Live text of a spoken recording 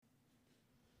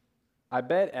I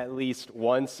bet at least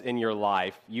once in your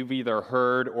life you've either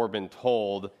heard or been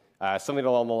told something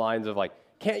along the lines of like,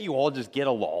 "Can't you all just get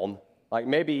along?" Like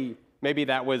maybe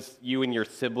that was you and your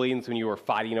siblings when you were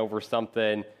fighting over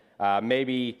something.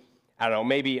 Maybe I don't know.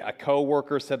 Maybe a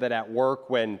coworker said that at work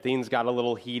when things got a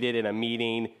little heated in a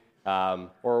meeting,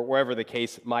 or wherever the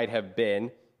case might have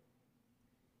been.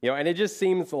 And it just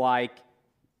seems like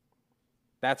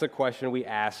that's a question we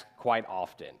ask quite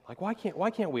often. Like, why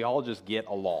can't we all just get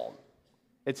along?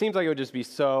 It seems like it would just be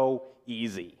so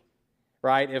easy,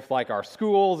 right? If like our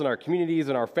schools and our communities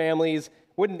and our families,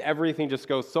 wouldn't everything just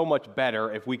go so much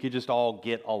better if we could just all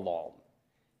get along?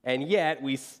 And yet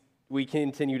we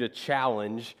continue to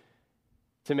challenge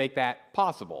to make that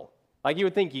possible. Like you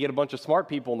would think you get a bunch of smart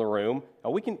people in the room,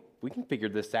 and we can figure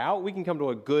this out. We can come to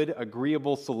a good,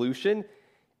 agreeable solution.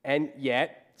 And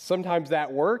yet, sometimes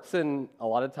that works, and a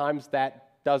lot of times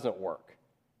that doesn't work.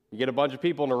 You get a bunch of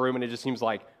people in a room, and it just seems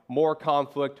like more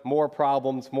conflict, more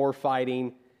problems, more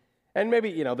fighting. And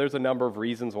maybe, there's a number of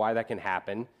reasons why that can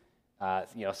happen.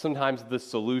 Sometimes the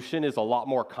solution is a lot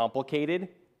more complicated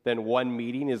than one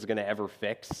meeting is going to ever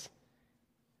fix.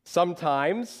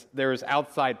 Sometimes there's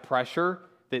outside pressure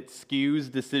that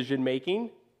skews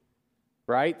decision-making,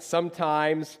 right?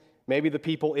 Sometimes maybe the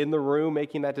people in the room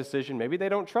making that decision, maybe they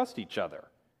don't trust each other.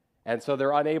 And so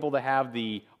they're unable to have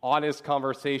the honest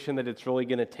conversation that it's really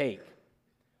going to take.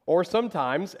 Or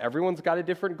sometimes everyone's got a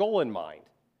different goal in mind.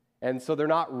 And so they're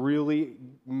not really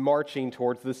marching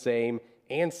towards the same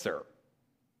answer.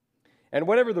 And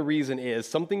whatever the reason is,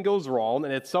 something goes wrong,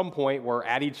 and at some point we're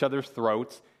at each other's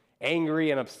throats, angry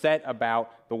and upset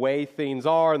about the way things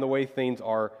are and the way things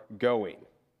are going.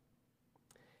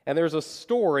 And there's a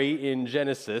story in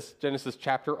Genesis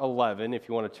chapter 11, if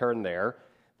you want to turn there,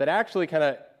 that actually kind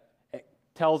of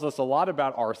tells us a lot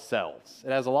about ourselves.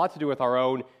 It has a lot to do with our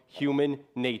own human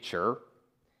nature.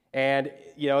 And,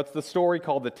 it's the story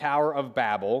called the Tower of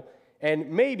Babel.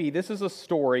 And maybe this is a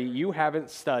story you haven't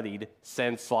studied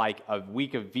since like a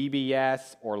week of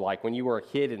VBS or like when you were a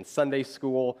kid in Sunday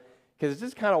school, because it's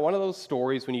just kind of one of those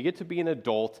stories when you get to be an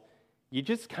adult, you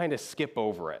just kind of skip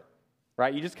over it,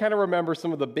 right? You just kind of remember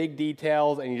some of the big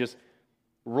details and you just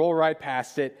roll right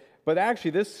past it. But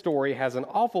actually, this story has an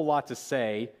awful lot to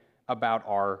say about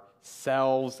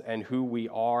ourselves and who we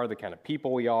are, the kind of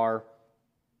people we are.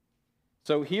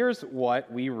 So here's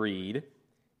what we read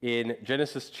in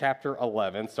Genesis chapter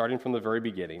 11, starting from the very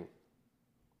beginning.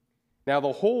 Now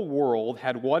the whole world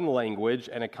had one language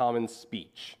and a common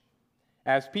speech.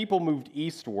 As people moved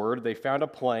eastward, they found a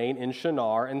plain in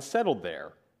Shinar and settled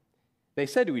there. They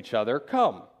said to each other,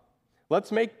 "Come,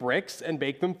 let's make bricks and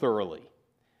bake them thoroughly."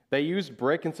 They used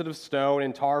brick instead of stone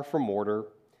and tar for mortar.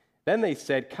 Then they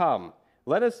said, "Come,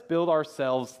 let us build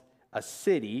ourselves a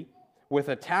city with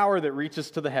a tower that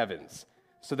reaches to the heavens,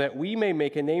 so that we may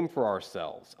make a name for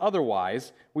ourselves.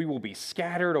 Otherwise, we will be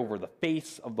scattered over the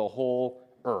face of the whole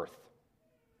earth."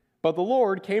 But the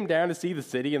Lord came down to see the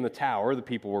city and the tower the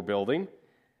people were building.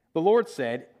 The Lord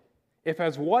said, "If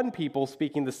as one people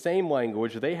speaking the same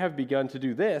language they have begun to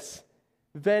do this,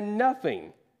 then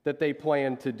nothing that they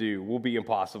plan to do will be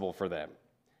impossible for them.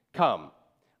 Come,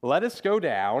 let us go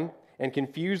down and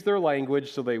confuse their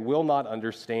language so they will not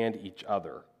understand each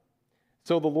other."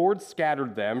 So the Lord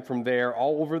scattered them from there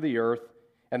all over the earth,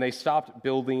 and they stopped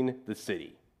building the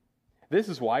city. This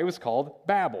is why it was called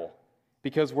Babel,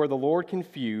 because where the Lord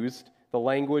confused the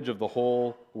language of the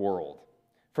whole world.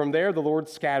 From there the Lord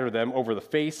scattered them over the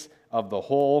face of the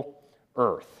whole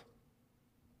earth.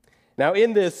 Now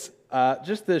in this,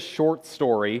 just this short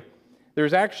story,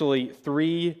 there's actually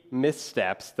 3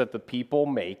 missteps that the people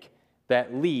make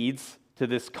that leads to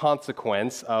this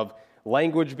consequence of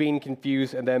language being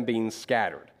confused and then being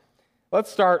scattered.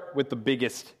 Let's start with the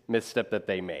biggest misstep that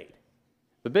they made.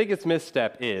 The biggest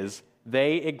misstep is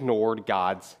they ignored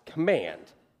God's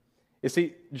command. You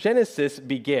see, Genesis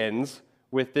begins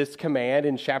with this command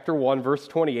in chapter 1, verse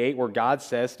 28, where God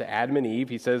says to Adam and Eve,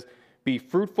 he says, "Be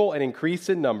fruitful and increase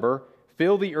in number,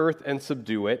 fill the earth and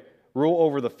subdue it, rule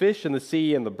over the fish in the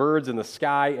sea and the birds in the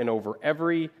sky, and over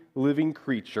every living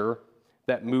creature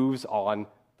that moves on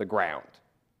the ground."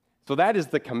 So that is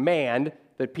the command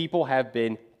that people have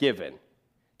been given,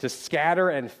 to scatter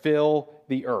and fill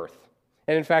the earth.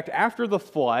 And in fact, after the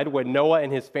flood, when Noah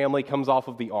and his family comes off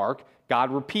of the ark, God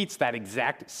repeats that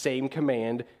exact same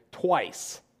command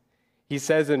twice. He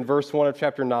says in verse 1 of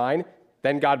chapter 9,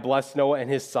 "Then God blessed Noah and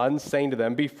his sons, saying to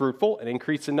them, 'Be fruitful and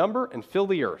increase in number and fill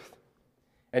the earth.'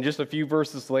 And just a few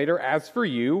verses later, 'As for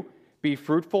you, be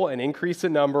fruitful and increase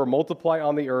in number, multiply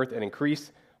on the earth and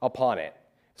increase upon it.'"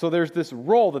 So there's this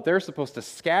role that they're supposed to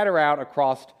scatter out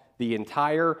across the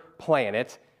entire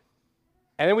planet,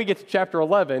 And then we get to chapter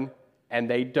 11, and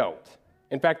they don't.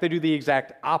 In fact, they do the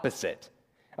exact opposite.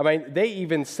 I mean, they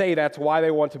even say that's why they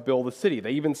want to build a city.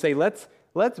 They even say, let's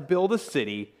build a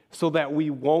city so that we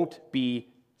won't be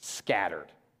scattered.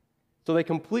 So they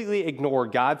completely ignore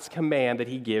God's command that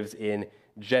he gives in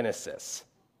Genesis.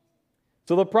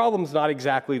 So the problem's not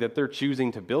exactly that they're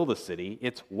choosing to build a city,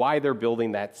 it's why they're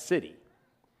building that city.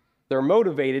 They're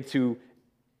motivated to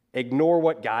ignore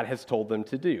what God has told them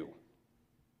to do.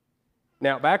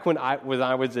 Now, back when I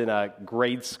was in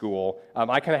grade school,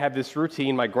 I kind of had this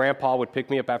routine. My grandpa would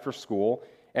pick me up after school,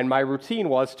 and my routine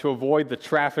was to avoid the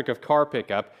traffic of car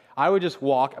pickup. I would just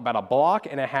walk about a block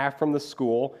and a half from the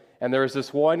school, and there was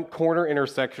this one corner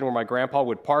intersection where my grandpa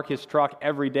would park his truck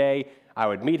every day. I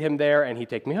would meet him there, and he'd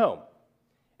take me home.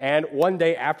 And one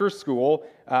day after school,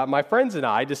 my friends and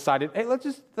I decided, hey, let's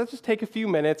just take a few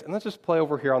minutes, and let's just play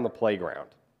over here on the playground.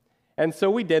 And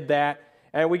so we did that.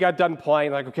 And we got done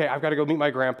playing, like, okay, I've got to go meet my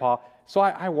grandpa. So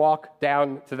I walk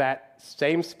down to that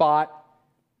same spot,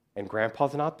 and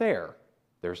grandpa's not there.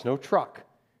 There's no truck.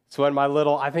 So in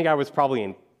I think I was probably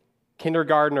in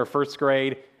kindergarten or first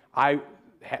grade, I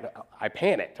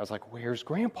panicked. I was like, where's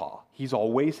grandpa? He's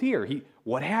always here.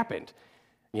 What happened?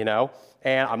 And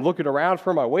I'm looking around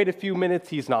for him. I wait a few minutes.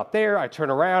 He's not there. I turn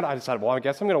around. I decided, well, I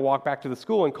guess I'm going to walk back to the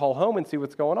school and call home and see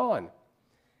what's going on.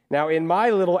 Now, in my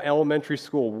little elementary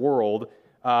school world,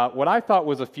 what I thought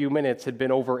was a few minutes had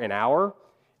been over an hour,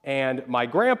 and my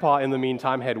grandpa, in the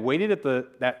meantime, had waited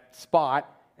at that spot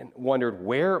and wondered,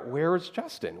 where is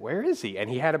Justin? Where is he?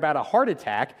 And he had about a heart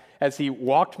attack as he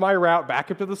walked my route back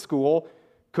up to the school,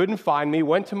 couldn't find me,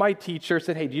 went to my teacher,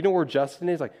 said, hey, do you know where Justin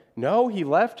is? Like, no, he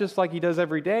left just like he does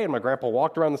every day. And my grandpa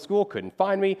walked around the school, couldn't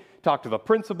find me, talked to the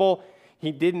principal.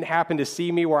 He didn't happen to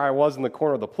see me where I was in the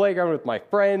corner of the playground with my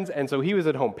friends, and so he was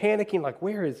at home panicking, like,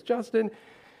 where is Justin?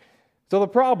 So the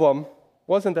problem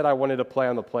wasn't that I wanted to play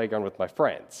on the playground with my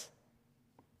friends.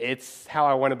 It's how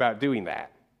I went about doing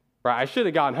that. Right? I should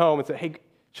have gone home and said, hey,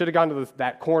 should have gone to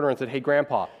that corner and said, hey,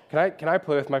 Grandpa, can I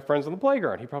play with my friends on the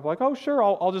playground? He'd probably like, oh, sure,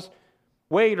 I'll just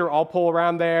wait, or I'll pull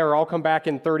around there, or I'll come back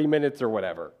in 30 minutes or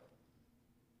whatever.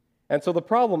 And so the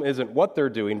problem isn't what they're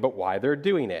doing, but why they're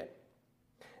doing it.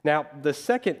 Now, the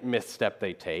second misstep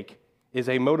they take is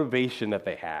a motivation that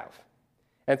they have.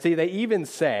 And see, they even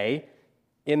say,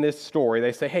 in this story,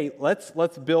 they say, hey, let's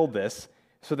build this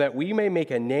so that we may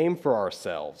make a name for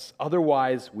ourselves.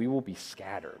 Otherwise, we will be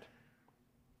scattered.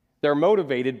 They're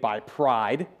motivated by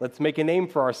pride. Let's make a name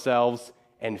for ourselves,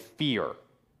 and fear.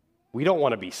 We don't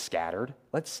want to be scattered.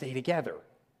 Let's stay together.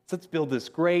 So let's build this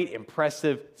great,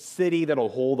 impressive city that'll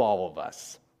hold all of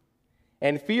us.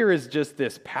 And fear is just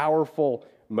this powerful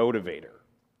motivator.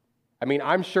 I mean,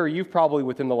 I'm sure you've probably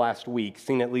within the last week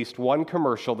seen at least one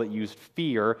commercial that used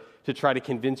fear to try to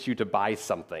convince you to buy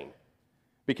something.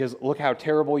 Because look how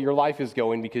terrible your life is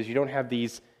going because you don't have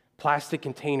these plastic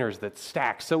containers that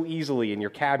stack so easily in your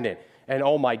cabinet. And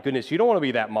oh my goodness, you don't want to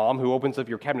be that mom who opens up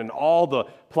your cabinet and all the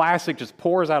plastic just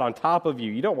pours out on top of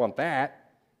you. You don't want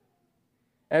that.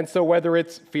 And so whether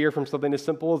it's fear from something as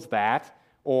simple as that,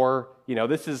 or,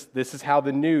 this is how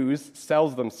the news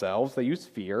sells themselves. They use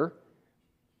fear.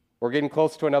 We're getting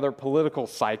close to another political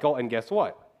cycle, and guess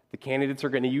what? The candidates are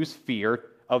going to use fear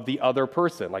of the other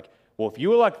person. Like, well, if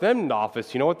you elect them in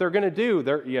office, you know what they're going to do?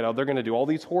 They're going to do all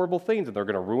these horrible things, and they're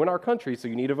going to ruin our country, so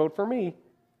you need to vote for me.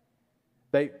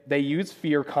 They use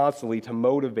fear constantly to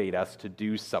motivate us to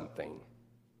do something.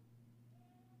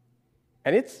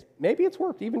 And maybe it's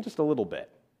worked even just a little bit.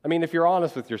 I mean, if you're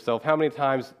honest with yourself, how many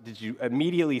times did you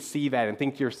immediately see that and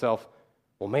think to yourself,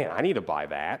 well, man, I need to buy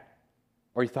that?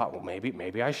 Or you thought, well,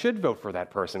 maybe I should vote for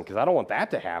that person because I don't want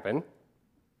that to happen.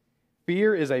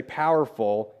 Fear is a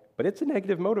powerful, but it's a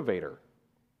negative motivator.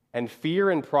 And fear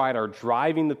and pride are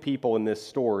driving the people in this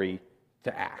story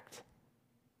to act.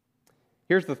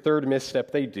 Here's the third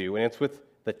misstep they do, and it's with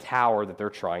the tower that they're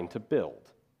trying to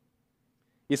build.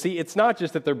 You see, it's not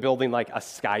just that they're building like a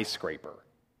skyscraper.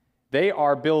 They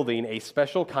are building a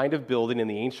special kind of building in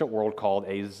the ancient world called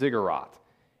a ziggurat.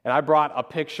 And I brought a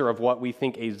picture of what we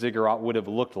think a ziggurat would have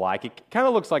looked like. It kind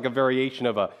of looks like a variation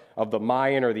of the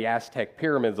Mayan or the Aztec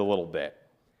pyramids a little bit.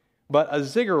 But a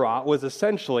ziggurat was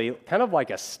essentially kind of like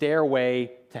a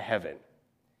stairway to heaven.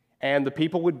 And the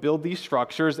people would build these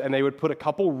structures, and they would put a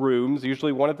couple rooms,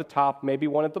 usually one at the top, maybe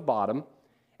one at the bottom,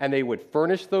 and they would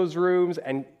furnish those rooms,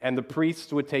 and the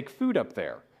priests would take food up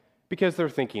there. Because their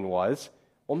thinking was,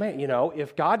 well, man,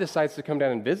 if God decides to come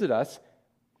down and visit us,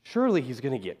 surely he's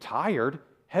going to get tired.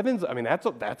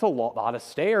 That's a lot of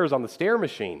stairs on the stair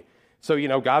machine. So,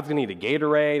 God's going to need a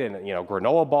Gatorade and,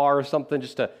 granola bar or something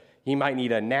he might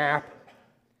need a nap.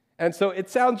 And so it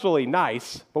sounds really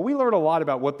nice, but we learn a lot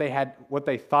about what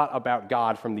they thought about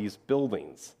God from these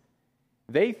buildings.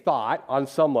 They thought, on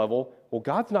some level, well,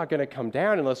 God's not going to come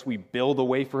down unless we build a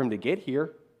way for him to get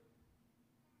here.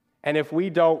 And if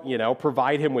we don't,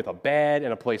 provide him with a bed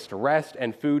and a place to rest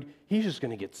and food, he's just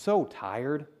going to get so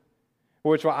tired.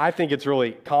 Which I think it's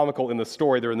really comical in the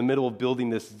story. They're in the middle of building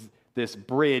this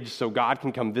bridge so God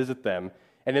can come visit them.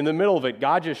 And in the middle of it,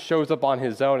 God just shows up on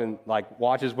his own and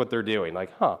watches what they're doing.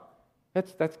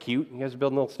 That's cute. You guys are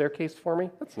building a little staircase for me?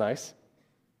 That's nice.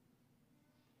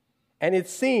 And it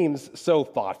seems so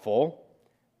thoughtful,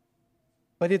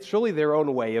 but it's really their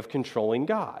own way of controlling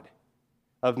God,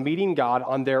 of meeting God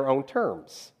on their own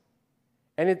terms.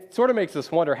 And it sort of makes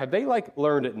us wonder, have they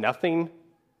learned nothing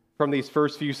from these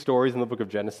first few stories in the book of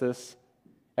Genesis?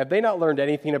 Have they not learned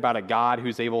anything about a God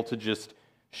who's able to just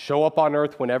show up on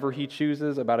earth whenever he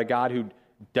chooses, about a God who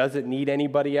doesn't need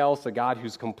anybody else, a God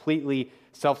who's completely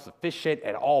self-sufficient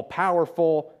and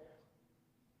all-powerful?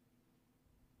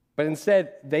 But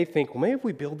instead, they think, well, maybe if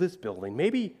we build this building,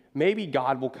 maybe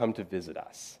God will come to visit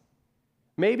us.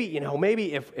 Maybe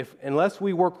if unless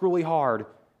we work really hard,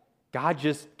 God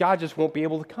just won't be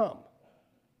able to come.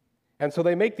 And so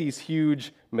they make these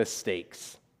huge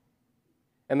mistakes.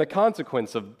 And the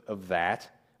consequence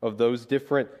of those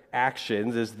different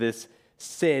actions, is this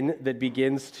sin that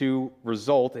begins to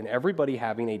result in everybody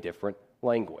having a different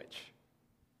language.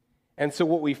 And so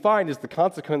what we find is the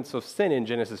consequence of sin in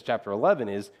Genesis chapter 11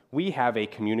 is we have a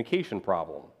communication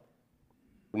problem.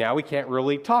 Now we can't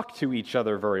really talk to each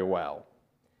other very well.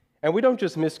 And we don't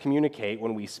just miscommunicate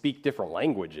when we speak different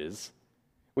languages.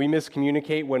 We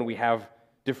miscommunicate when we have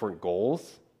different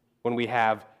goals, when we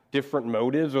have different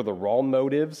motives or the wrong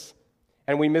motives.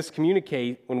 And we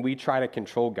miscommunicate when we try to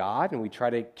control God and we try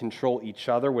to control each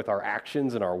other with our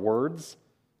actions and our words.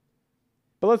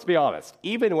 But let's be honest,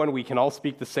 even when we can all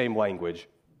speak the same language,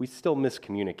 we still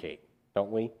miscommunicate,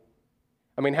 don't we?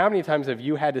 I mean, how many times have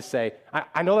you had to say,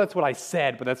 I know that's what I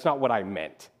said, but that's not what I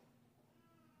meant,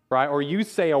 right? Or you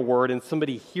say a word and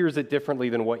somebody hears it differently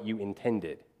than what you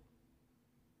intended.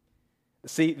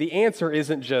 See, the answer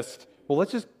isn't just, well,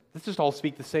 let's just all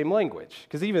speak the same language,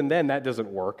 because even then that doesn't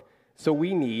work. So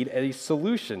we need a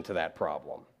solution to that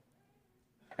problem.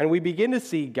 And we begin to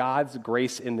see God's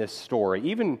grace in this story,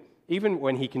 even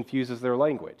when he confuses their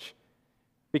language.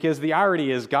 Because the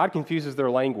irony is God confuses their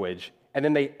language, and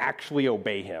then they actually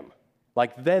obey him.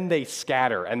 Then they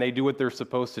scatter, and they do what they're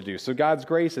supposed to do. So God's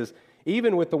grace is,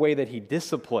 even with the way that he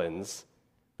disciplines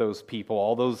those people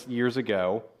all those years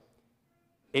ago,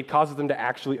 it causes them to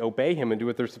actually obey him and do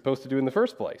what they're supposed to do in the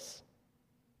first place.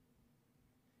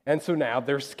 And so now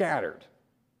they're scattered.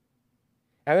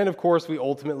 And then, of course, we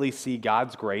ultimately see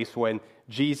God's grace when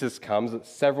Jesus comes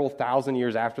several thousand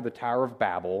years after the Tower of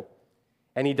Babel,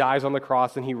 and he dies on the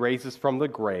cross and he raises from the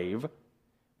grave.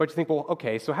 But you think, well,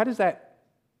 okay, so how does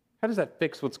that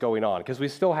fix what's going on? Because we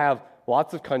still have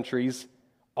lots of countries,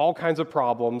 all kinds of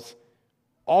problems,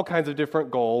 all kinds of different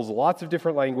goals, lots of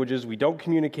different languages. We don't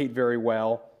communicate very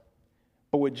well.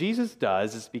 But what Jesus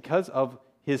does is, because of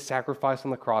his sacrifice on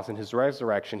the cross and his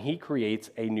resurrection, he creates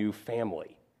a new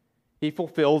family. He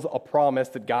fulfills a promise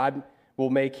that God will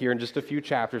make here in just a few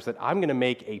chapters, that I'm going to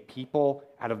make a people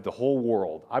out of the whole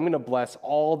world. I'm going to bless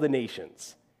all the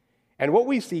nations. And what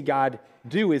we see God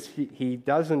do is he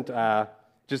doesn't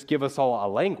just give us all a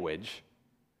language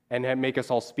and make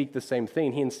us all speak the same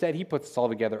thing. Instead, he puts us all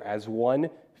together as one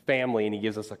family, and he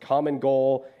gives us a common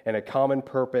goal and a common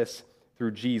purpose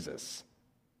through Jesus.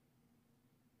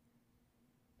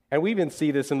 And we even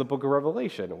see this in the book of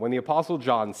Revelation. When the Apostle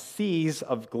John sees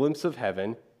a glimpse of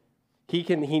heaven,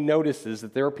 he notices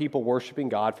that there are people worshiping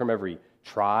God from every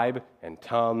tribe and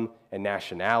tongue and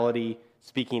nationality,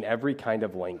 speaking every kind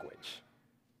of language.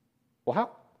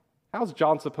 Well, how's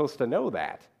John supposed to know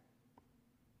that?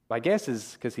 My guess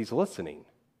is because he's listening.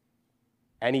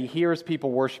 And he hears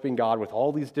people worshiping God with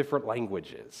all these different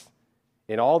languages,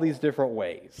 in all these different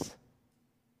ways.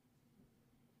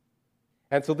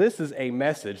 And so this is a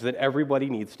message that everybody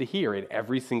needs to hear in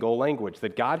every single language,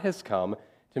 that God has come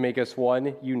to make us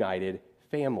one united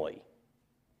family.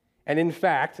 And in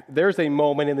fact, there's a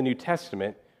moment in the New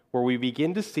Testament where we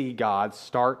begin to see God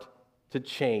start to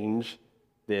change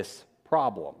this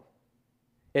problem.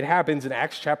 It happens in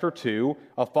Acts chapter 2.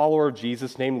 A follower of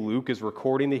Jesus named Luke is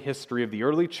recording the history of the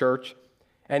early church,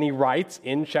 and he writes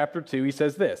in chapter 2, he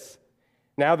says this: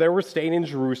 "Now there were staying in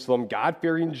Jerusalem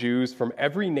God-fearing Jews from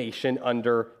every nation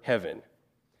under heaven.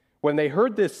 When they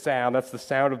heard this sound," that's the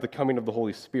sound of the coming of the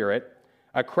Holy Spirit,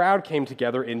 "a crowd came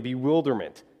together in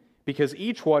bewilderment, because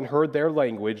each one heard their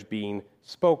language being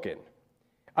spoken.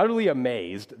 Utterly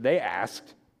amazed, they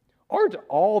asked, Aren't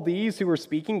all these who are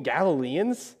speaking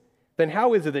Galileans? Then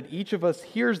how is it that each of us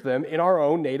hears them in our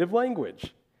own native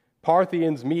language?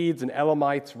 Parthians, Medes, and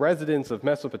Elamites, residents of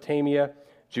Mesopotamia,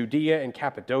 Judea and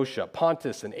Cappadocia,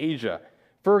 Pontus and Asia,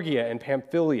 Phrygia and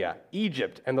Pamphylia,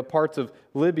 Egypt and the parts of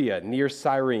Libya near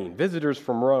Cyrene, visitors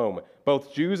from Rome,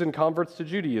 both Jews and converts to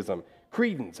Judaism,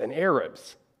 Cretans and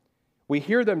Arabs. We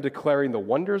hear them declaring the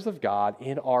wonders of God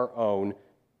in our own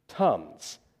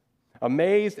tongues.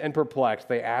 Amazed and perplexed,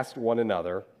 they asked one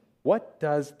another, "What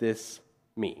does this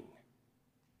mean?"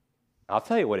 I'll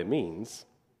tell you what it means.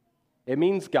 It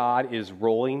means God is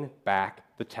rolling back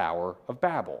the Tower of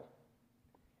Babel.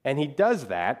 And he does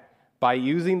that by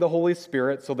using the Holy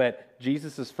Spirit so that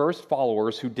Jesus' first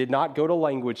followers, who did not go to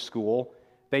language school,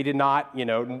 they did not,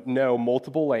 know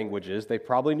multiple languages. They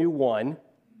probably knew one.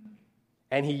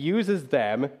 And he uses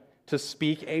them to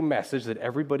speak a message that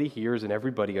everybody hears and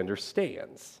everybody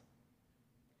understands.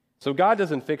 So God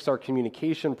doesn't fix our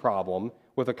communication problem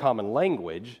with a common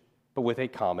language, but with a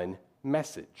common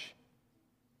message.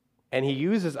 And he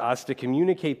uses us to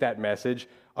communicate that message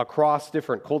across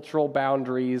different cultural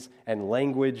boundaries and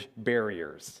language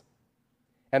barriers.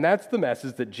 And that's the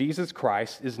message that Jesus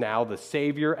Christ is now the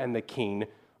Savior and the King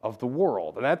of the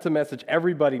world. And that's a message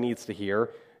everybody needs to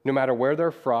hear, no matter where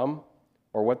they're from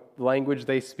or what language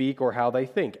they speak or how they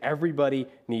think. Everybody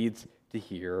needs to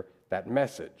hear that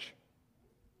message.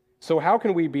 So how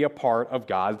can we be a part of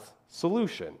God's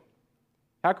solution?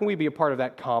 How can we be a part of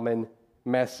that common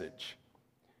message?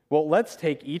 Well, let's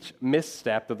take each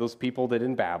misstep that those people did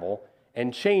in Babel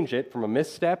and change it from a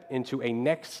misstep into a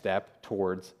next step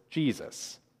towards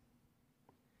Jesus.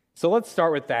 So let's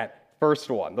start with that first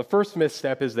one. The first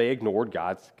misstep is they ignored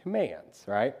God's commands,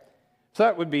 right? So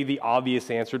that would be the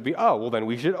obvious answer would be, oh, well, then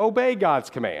we should obey God's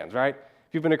commands, right?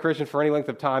 If you've been a Christian for any length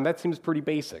of time, that seems pretty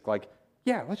basic. Like,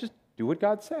 yeah, let's just do what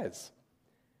God says.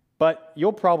 But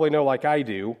you'll probably know, like I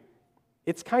do,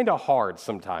 it's kind of hard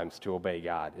sometimes to obey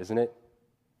God, isn't it?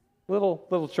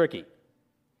 Little tricky.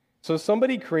 So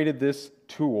somebody created this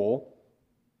tool.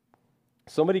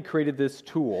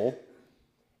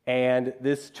 And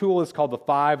this tool is called the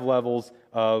 5 levels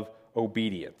of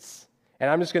obedience. And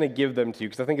I'm just going to give them to you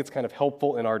because I think it's kind of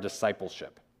helpful in our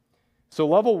discipleship. So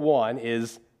level 1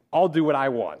 is, I'll do what I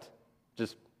want.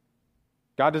 Just,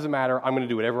 God doesn't matter, I'm going to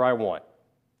do whatever I want.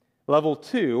 Level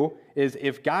 2 is,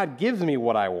 if God gives me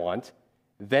what I want,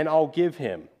 then I'll give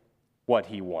him what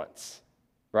he wants.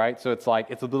 Right? So it's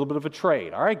like, it's a little bit of a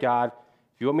trade. All right, God,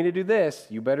 if you want me to do this,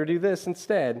 you better do this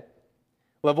instead.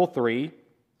 Level 3,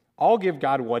 I'll give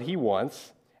God what he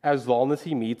wants as long as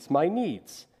he meets my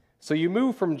needs. So you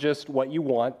move from just what you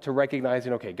want to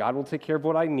recognizing, okay, God will take care of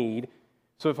what I need.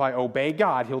 So if I obey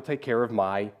God, he'll take care of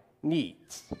my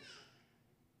needs.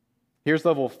 Here's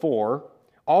level 4.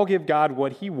 I'll give God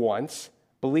what he wants,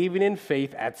 believing in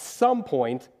faith at some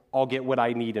point I'll get what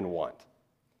I need and want.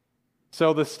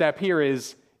 So the step here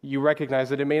is you recognize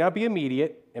that it may not be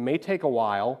immediate, it may take a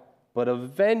while, but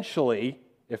eventually,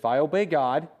 if I obey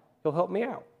God, he'll help me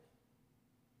out.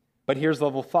 But here's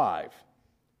level 5.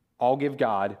 I'll give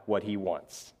God what he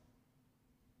wants.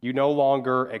 You no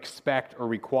longer expect or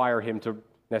require him to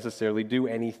necessarily do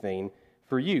anything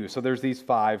for you. So there's these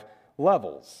 5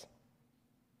 levels.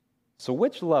 So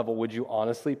which level would you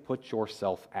honestly put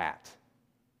yourself at?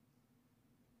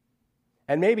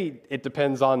 And maybe it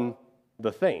depends on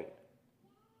the thing.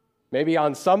 Maybe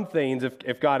on some things,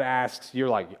 if God asks, you're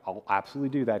like, I'll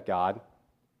absolutely do that, God.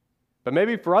 But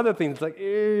maybe for other things, like,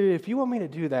 if you want me to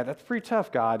do that, that's pretty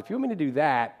tough, God. If you want me to do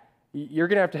that, you're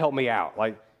going to have to help me out.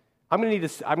 Like, I'm going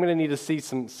to need to see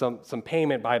some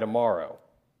payment by tomorrow.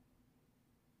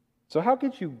 So how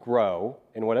could you grow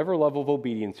in whatever level of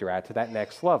obedience you're at to that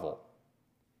next level?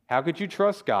 How could you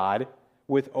trust God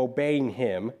with obeying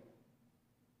him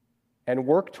and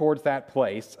work towards that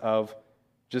place of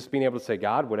just being able to say,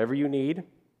 God, whatever you need,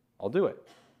 I'll do it.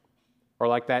 Or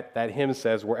like that hymn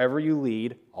says, wherever you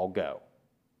lead, I'll go.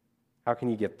 How can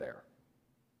you get there?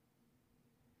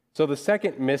 So the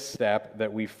second misstep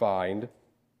that we find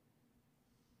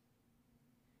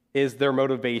is their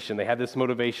motivation. They had this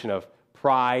motivation of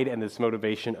pride and this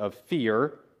motivation of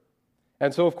fear.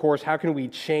 And so, of course, how can we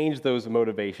change those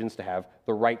motivations to have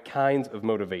the right kinds of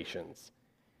motivations?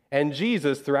 And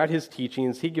Jesus, throughout his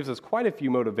teachings, he gives us quite a few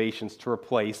motivations to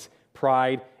replace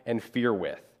pride and fear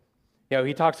with.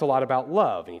 He talks a lot about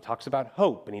love, and he talks about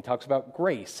hope, and he talks about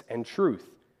grace and truth.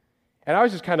 And I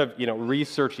was just kind of,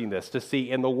 researching this to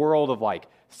see in the world of like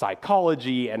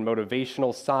psychology and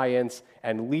motivational science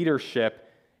and leadership,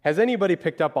 has anybody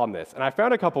picked up on this? And I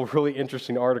found a couple of really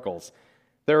interesting articles.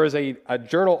 There is a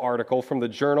journal article from the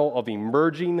Journal of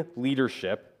Emerging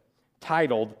Leadership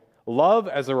titled, Love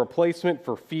as a replacement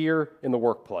for fear in the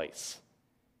workplace.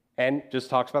 And just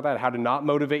talks about that, how to not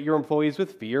motivate your employees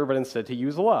with fear, but instead to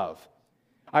use love.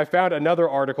 I found another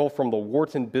article from the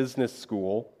Wharton Business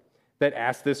School that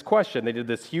asked this question. They did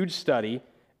this huge study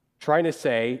trying to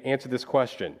answer this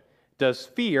question. Does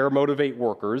fear motivate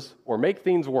workers or make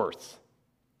things worse?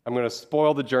 I'm going to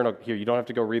spoil the journal here. You don't have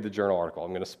to go read the journal article.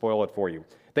 I'm going to spoil it for you.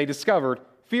 They discovered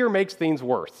fear makes things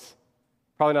worse.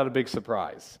 Probably not a big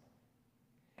surprise.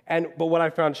 But what I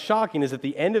found shocking is at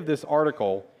the end of this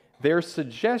article, their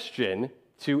suggestion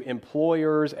to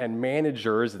employers and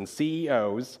managers and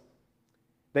CEOs,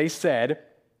 they said,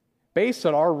 based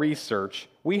on our research,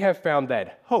 we have found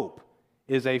that hope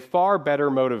is a far better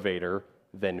motivator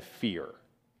than fear.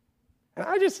 And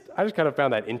I just kind of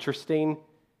found that interesting,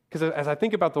 because as I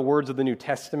think about the words of the New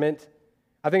Testament,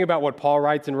 I think about what Paul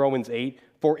writes in Romans 8,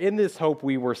 for in this hope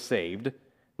we were saved,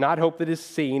 not hope that is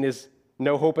seen is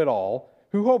no hope at all.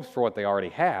 Who hopes for what they already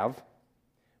have?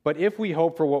 But if we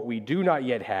hope for what we do not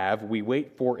yet have, we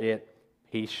wait for it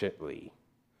patiently.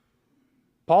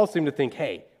 Paul seemed to think,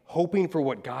 hey, hoping for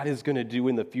what God is going to do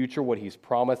in the future, what he's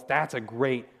promised, that's a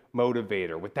great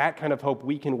motivator. With that kind of hope,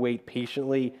 we can wait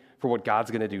patiently for what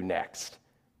God's going to do next.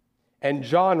 And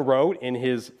John wrote in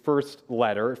his first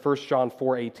letter, 1 John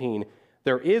 4:18,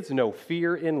 there is no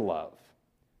fear in love,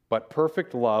 but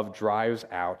perfect love drives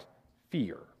out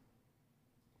fear.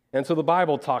 And so the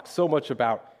Bible talks so much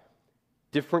about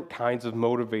different kinds of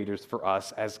motivators for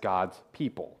us as God's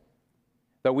people.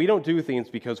 That we don't do things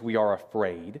because we are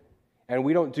afraid, and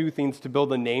we don't do things to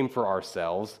build a name for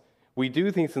ourselves. We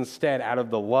do things instead out of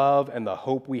the love and the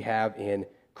hope we have in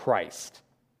Christ.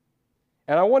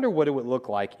 And I wonder what it would look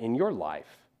like in your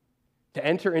life to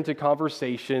enter into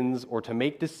conversations or to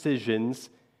make decisions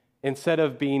instead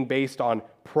of being based on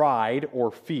pride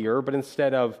or fear, but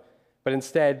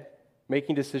instead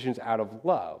making decisions out of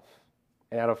love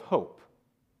and out of hope.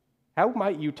 How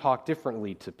might you talk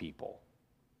differently to people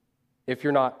if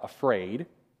you're not afraid,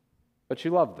 but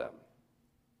you love them?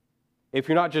 If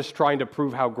you're not just trying to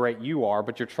prove how great you are,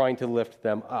 but you're trying to lift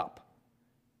them up?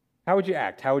 How would you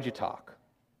act? How would you talk?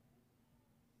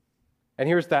 And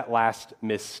here's that last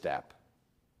misstep,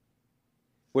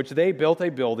 which they built a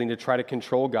building to try to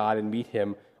control God and meet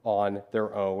him on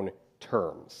their own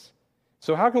terms.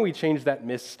 So how can we change that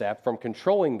misstep from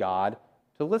controlling God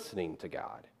to listening to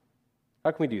God?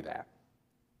 How can we do that?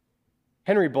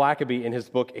 Henry Blackaby, in his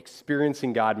book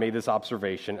Experiencing God, made this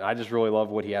observation, and I just really love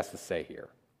what he has to say here.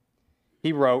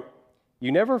 He wrote,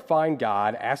 "You never find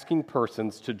God asking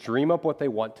persons to dream up what they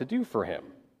want to do for him.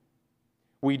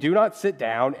 We do not sit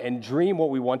down and dream what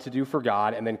we want to do for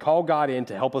God and then call God in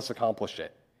to help us accomplish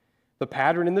it. The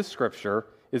pattern in the scripture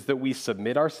is that we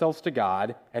submit ourselves to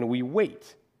God and we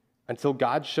wait until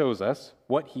God shows us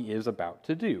what he is about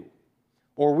to do.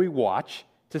 Or we watch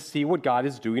to see what God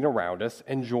is doing around us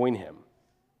and join him."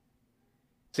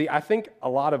 See, I think a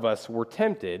lot of us were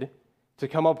tempted to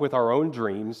come up with our own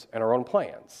dreams and our own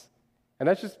plans. And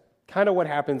that's just kind of what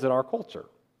happens in our culture,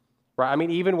 right? I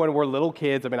mean, even when we're little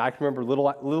kids, I can remember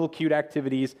little cute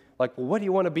activities like, well, what do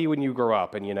you want to be when you grow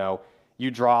up? And,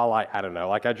 you draw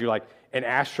I drew an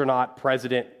astronaut,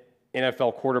 president,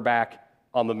 NFL quarterback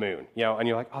on the moon, and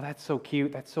you're like, oh, that's so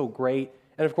cute, that's so great.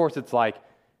 And of course, it's like,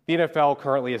 the NFL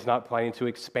currently is not planning to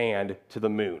expand to the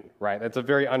moon, right? That's a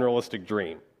very unrealistic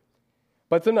dream.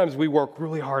 But sometimes we work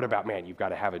really hard about, man, you've got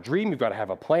to have a dream, you've got to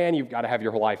have a plan, you've got to have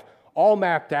your whole life all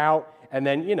mapped out. And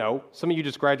then, some of you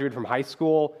just graduated from high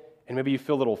school, and maybe you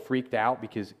feel a little freaked out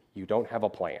because you don't have a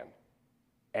plan.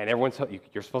 And everyone's telling you,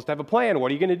 you're supposed to have a plan.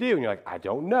 What are you going to do? And you're like, I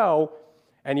don't know.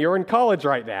 And you're in college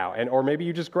right now, or maybe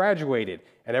you just graduated.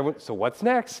 And so what's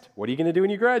next? What are you going to do when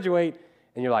you graduate?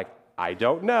 And you're like, I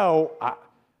don't know.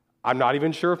 I'm not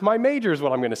even sure if my major is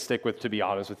what I'm going to stick with, to be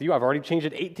honest with you. I've already changed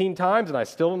it 18 times, and I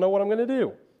still don't know what I'm going to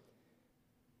do.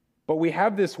 But we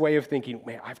have this way of thinking,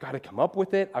 man, I've got to come up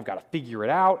with it. I've got to figure it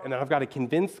out, and then I've got to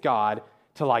convince God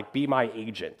to be my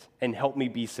agent and help me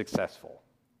be successful.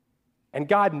 And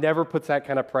God never puts that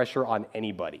kind of pressure on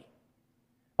anybody.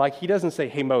 He doesn't say,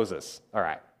 hey, Moses, all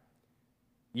right,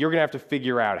 you're going to have to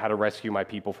figure out how to rescue my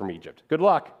people from Egypt. Good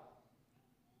luck.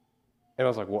 And I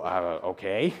was like, well,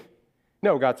 okay.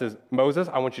 No, God says, Moses,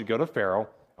 I want you to go to Pharaoh.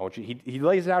 He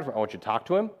lays it out for, I want you to talk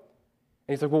to him. And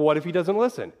he's like, well, what if he doesn't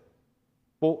listen?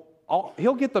 Well,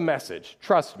 he'll get the message.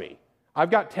 Trust me. I've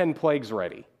got 10 plagues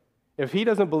ready. If he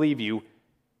doesn't believe you,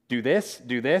 do this.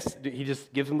 He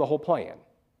just gives him the whole plan.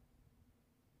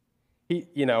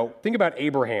 Think about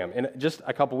Abraham. In just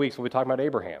a couple weeks, we'll be talking about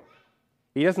Abraham.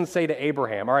 He doesn't say to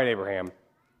Abraham, all right, Abraham,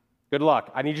 good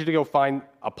luck. I need you to go find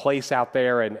a place out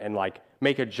there and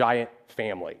make a giant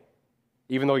family.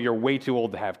 even though you're way too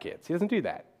old to have kids. He doesn't do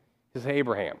that. He says, hey,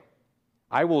 Abraham,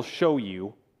 I will show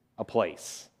you a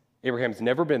place. Abraham's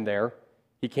never been there.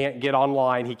 He can't get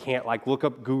online. He can't look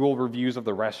up Google reviews of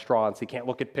the restaurants. He can't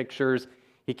look at pictures.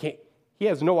 He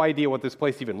has no idea what this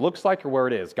place even looks like or where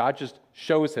it is. God just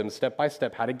shows him step by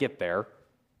step how to get there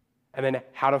and then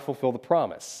how to fulfill the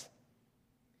promise.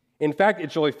 In fact,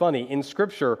 it's really funny. In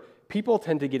Scripture, people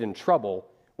tend to get in trouble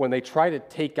when they try to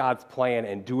take God's plan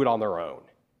and do it on their own.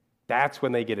 That's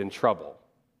when they get in trouble.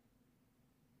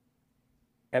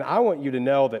 And I want you to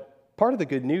know that part of the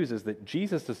good news is that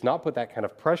Jesus does not put that kind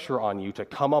of pressure on you to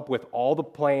come up with all the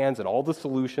plans and all the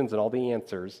solutions and all the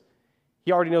answers.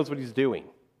 He already knows what he's doing.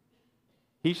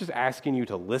 He's just asking you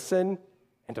to listen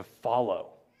and to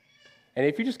follow. And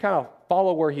if you just kind of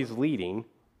follow where he's leading,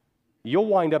 you'll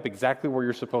wind up exactly where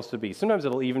you're supposed to be. Sometimes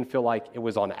it'll even feel like it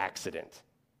was on accident.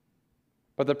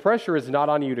 But the pressure is not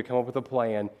on you to come up with a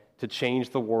plan to change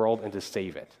the world and to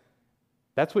save it.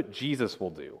 That's what Jesus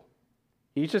will do.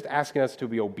 He's just asking us to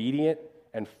be obedient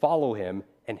and follow him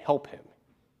and help him.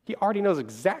 He already knows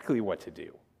exactly what to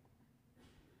do.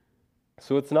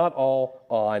 So it's not all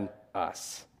on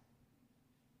us.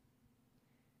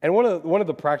 And one of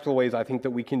the practical ways I think that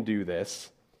we can do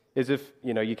this is if,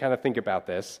 you kind of think about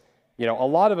this, a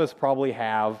lot of us probably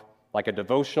have like a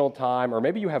devotional time, or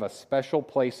maybe you have a special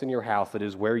place in your house that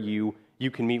is where you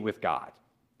can meet with God.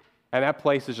 And that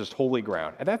place is just holy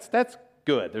ground. And that's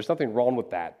good. There's nothing wrong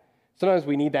with that. Sometimes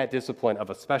we need that discipline of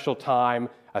a special time,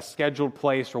 a scheduled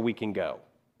place where we can go.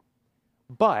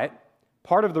 But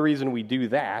part of the reason we do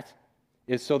that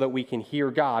is so that we can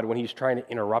hear God when he's trying to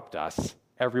interrupt us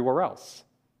everywhere else.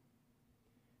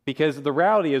 Because the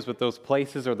reality is with those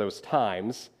places or those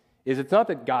times is it's not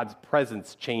that God's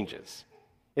presence changes.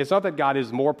 It's not that God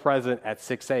is more present at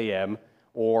 6 a.m.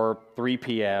 or 3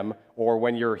 p.m. or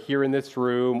when you're here in this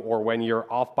room or when you're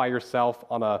off by yourself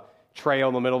on a trail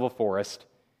in the middle of a forest.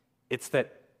 It's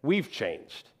that we've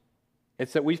changed.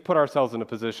 It's that we've put ourselves in a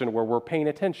position where we're paying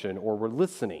attention or we're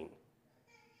listening.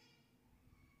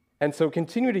 And so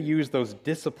continue to use those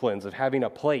disciplines of having a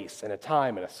place and a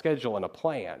time and a schedule and a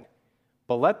plan.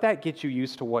 But let that get you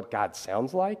used to what God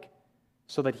sounds like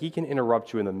so that he can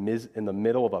interrupt you in the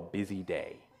middle of a busy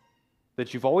day.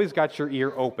 That you've always got your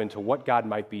ear open to what God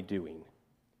might be doing.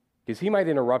 Because he might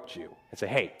interrupt you and say,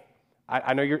 hey,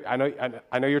 I know you're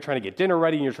trying to get dinner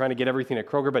ready and you're trying to get everything at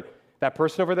Kroger, but that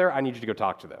person over there, I need you to go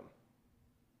talk to them.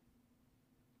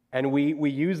 And we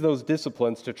use those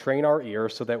disciplines to train our ear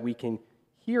so that we can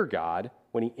hear God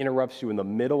when he interrupts you in the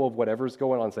middle of whatever's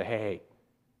going on and say, hey,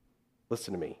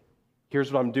 listen to me.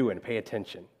 Here's what I'm doing. Pay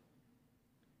attention.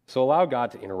 So allow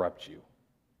God to interrupt you.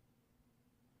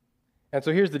 And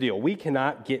so here's the deal. We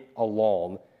cannot get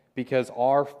along because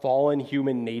our fallen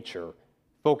human nature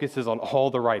focuses on all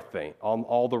the right thing, on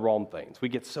all the wrong things. We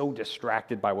get so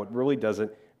distracted by what really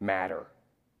doesn't matter.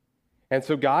 And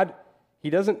so God, he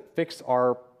doesn't fix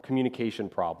our communication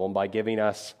problem by giving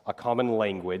us a common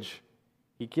language.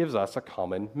 He gives us a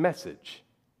common message.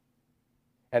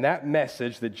 And that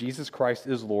message that Jesus Christ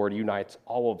is Lord unites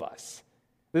all of us.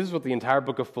 This is what the entire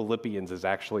book of Philippians is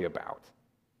actually about.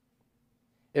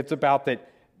 It's about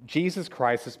that Jesus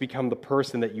Christ has become the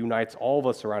person that unites all of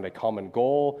us around a common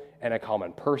goal and a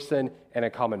common person and a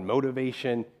common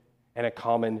motivation and a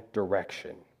common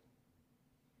direction.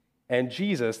 And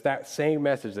Jesus, that same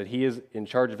message that he is in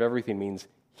charge of everything means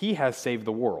he has saved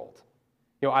the world.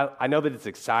 I know that it's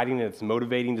exciting and it's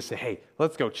motivating to say, hey,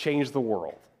 let's go change the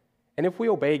world. And if we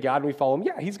obey God and we follow him,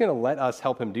 yeah, he's going to let us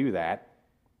help him do that.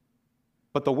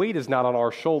 But the weight is not on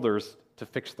our shoulders to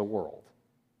fix the world.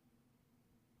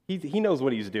 He knows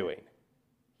what he's doing.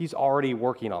 He's already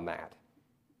working on that.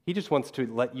 He just wants to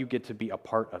let you get to be a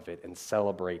part of it and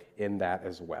celebrate in that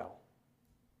as well.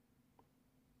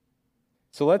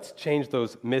 So let's change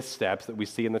those missteps that we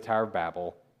see in the Tower of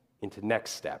Babel into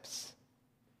next steps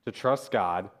to trust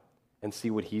God and see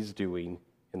what he's doing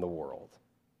in the world.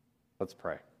 Let's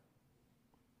pray.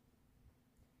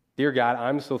 Dear God,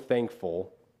 I'm so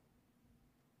thankful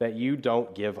that you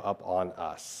don't give up on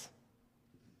us.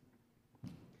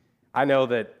 I know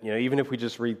that, even if we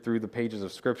just read through the pages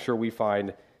of Scripture, we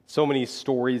find so many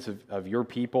stories of your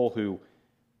people who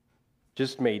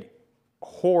just made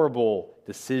horrible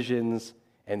decisions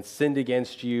and sinned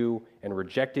against you and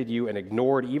rejected you and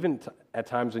ignored, even at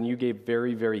times when you gave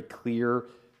very, very clear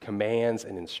commands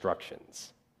and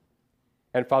instructions.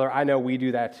 And Father, I know we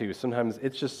do that too. Sometimes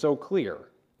it's just so clear.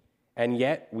 And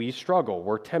yet we struggle,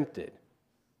 we're tempted,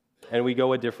 and we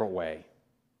go a different way.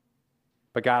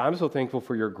 But God, I'm so thankful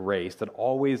for your grace that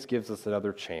always gives us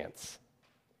another chance.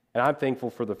 And I'm thankful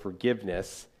for the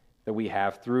forgiveness that we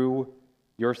have through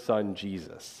your Son,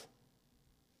 Jesus.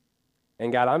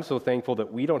 And God, I'm so thankful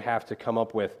that we don't have to come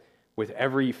up with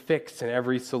every fix and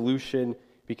every solution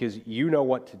because you know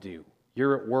what to do.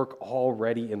 You're at work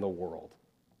already in the world.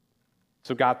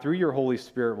 So God, through your Holy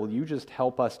Spirit, will you just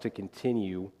help us to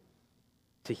continue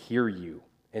to hear you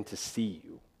and to see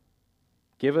you?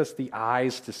 Give us the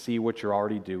eyes to see what you're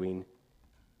already doing.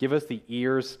 Give us the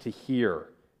ears to hear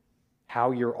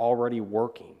how you're already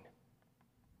working.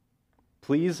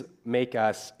 Please make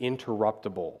us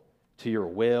interruptible to your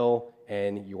will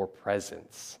and your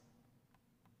presence.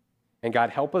 And God,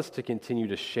 help us to continue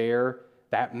to share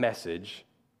that message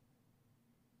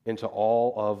into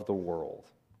all of the world.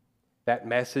 That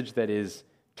message that is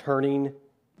turning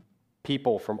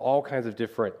people from all kinds of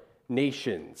different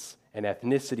nations and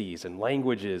ethnicities and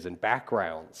languages and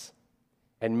backgrounds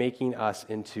and making us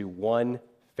into one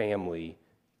family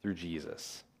through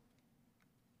Jesus.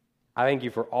 I thank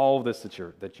you for all of this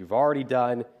that you've already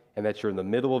done and that you're in the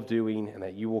middle of doing and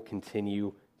that you will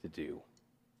continue to do.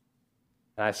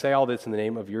 And I say all this in the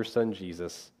name of your Son,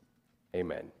 Jesus.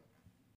 Amen.